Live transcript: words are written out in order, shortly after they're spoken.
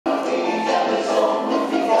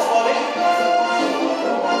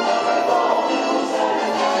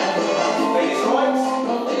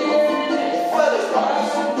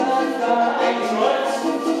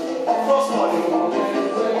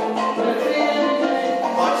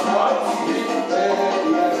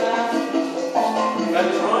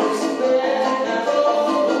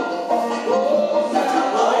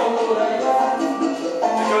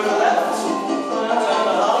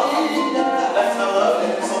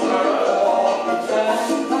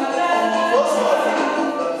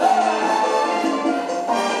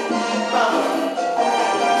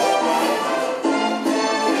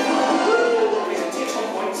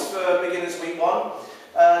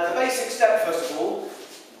first of all.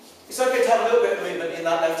 It's okay to have a little bit of movement in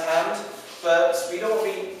that left hand, but we don't want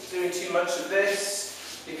to be doing too much of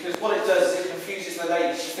this, because what it does is it confuses the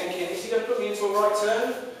lady. She's thinking, is he going to put me into a right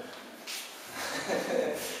turn?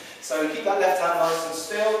 So keep that left hand nice and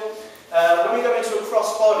still. When we go into a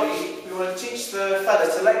cross body, we want to teach the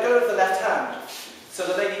fellas to let go of the left hand, so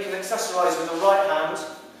the lady can accessorise with the right hand,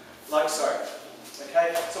 like so.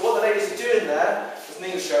 Okay? So what the ladies are doing there, as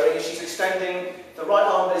Neil's showing, is she's extending the right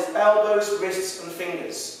arm as elbows, wrists and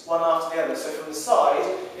fingers, one after the other. So from the side,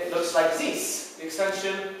 it looks like this, the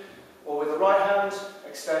extension, or with the right hand,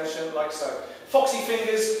 extension, like so. Foxy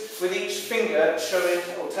fingers with each finger showing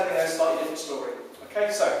or telling a slightly different story.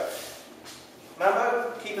 Okay, so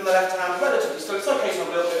remember, keeping the left hand relatively still. It's okay to have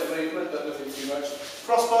a little bit of movement, but nothing too much.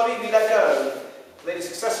 Cross body, we let go. Ladies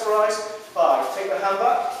accessorise, 5. Take the hand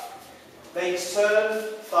back. Ladies turn,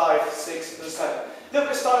 5, 6 and 7. A little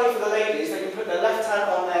bit of styling for the ladies, they can put their left hand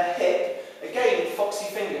on their hip. Again, foxy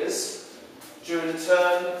fingers during the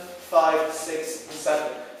turn, 5, 6 and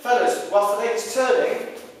 7. Fellas, whilst the lady's turning,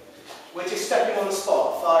 we're just stepping on the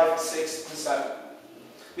spot, 5, 6 and 7.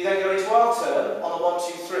 We then go into our turn on a 1,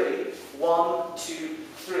 2, 3. 1, 2,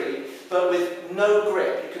 3, but with no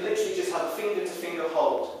grip. You can literally just have a finger-to-finger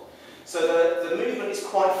hold. So the movement is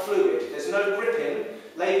quite fluid. There's no gripping.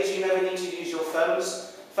 Ladies, you never need to use your thumbs.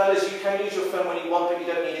 Fellas, you can use your thumb when you want, but you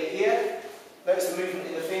don't need it here. Notice the movement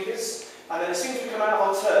in the fingers. And then as soon as we come out of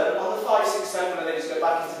our turn, on the 5, 6, 7, the ladies go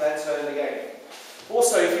back into their turn again.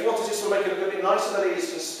 Also, if you want to just make it look a bit nicer, the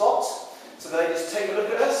ladies can spot. So the ladies take a look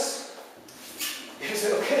at us, give us a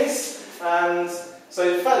little kiss, and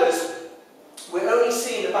so fellas, we're only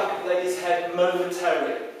seeing the back of the lady's head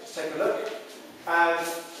momentarily. Just take a look, and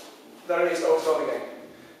there it is, old dog again.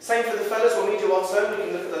 Same for the fellas, when we do our turn, we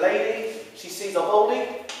can look at the lady, she sees the holding,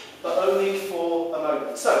 but only for a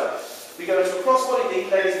moment. So, we go into a cross-body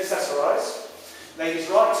lead, ladies accessorise. Ladies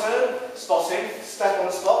right turn, spotting, step on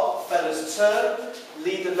the spot, fellas turn,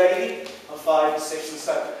 lead the lady on 5, 6 and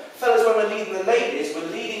 7. Fellas, when we're leading the ladies, we're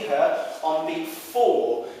leading her on beat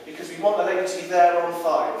 4, because we want the lady to be there on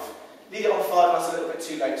 5. Lead it on 5, that's a little bit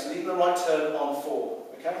too late, so lead the right turn on 4.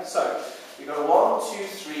 Okay, so we go 1, 2,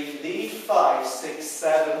 3, lead 5, 6,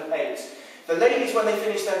 7, 8. The ladies, when they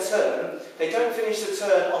finish their turn, they don't finish the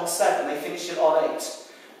turn on 7, they finish it on 8.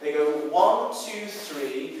 They go 1, 2,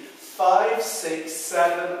 3, 5, 6,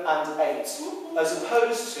 7 and 8, as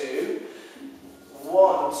opposed to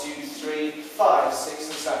 1, 2, 3, 5, 6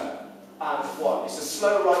 and 7 and 1. It's a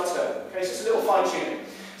slow right turn. Okay, so it's a little fine tuning.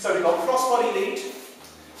 So we've got cross body lead.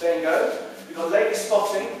 There you go. We've got lady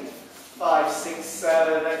spotting. 5, 6,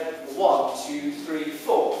 7, 8. 1, 2, 3,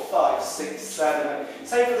 4, 5, 6, 7, 8.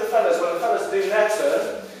 Same for the fellas. When the fellas are doing their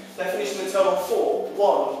turn, they're finishing the turn on 4.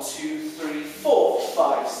 1, 2, 3, 4,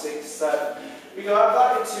 5, 6, 7. We go out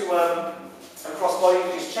back into a cross body.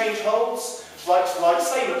 We just change holds. Right to right.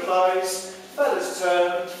 Same applies. Fellas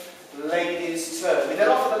turn. Ladies turn. We then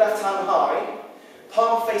offer the left hand high.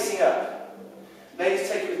 Palm facing up. Ladies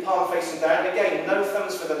take it with palm facing down. Again, no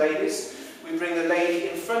thumbs for the ladies. We bring the lady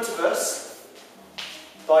in front of us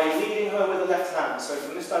by leading her with the left hand. So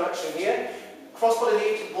from this direction here, cross body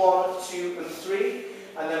lead 1, 2 and 3,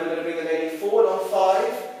 and then we're going to bring the lady forward on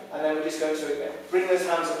 5, and then we're just going to bring those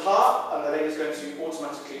hands apart, and the lady's going to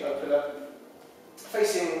automatically open up,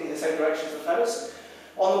 facing in the same direction as the fellas.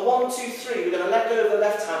 On the 1, 2, 3, we're going to let go of the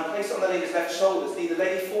left hand, place it on the lady's left shoulders, lead the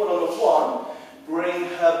lady forward on the 1, bring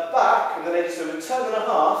her back, and the lady's going to turn and a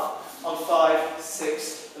half on 5,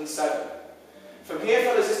 6 and 7. From here,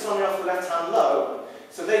 fellas, this time we offer the left hand low.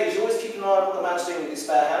 So ladies, you always keep an eye on what the man's doing with his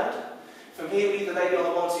spare hand. From here, we lead the lady on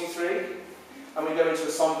the 1, 2, 3, and we go into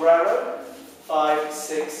a sombrero, 5,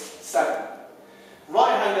 6, 7.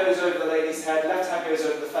 Right hand goes over the lady's head, left hand goes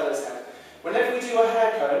over the fella's head. Whenever we do a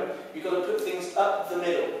hair comb, you've got to put things up the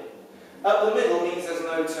middle. Up the middle means there's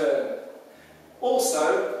no turn.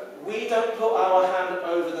 Also, we don't put our hand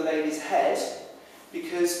over the lady's head,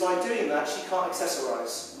 because by doing that, she can't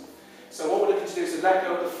accessorise. So what we're looking to do is to let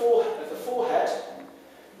go of the forehead.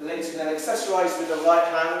 The ladies can then accessorise with the right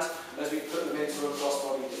hand as we put them into a cross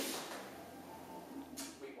body lead.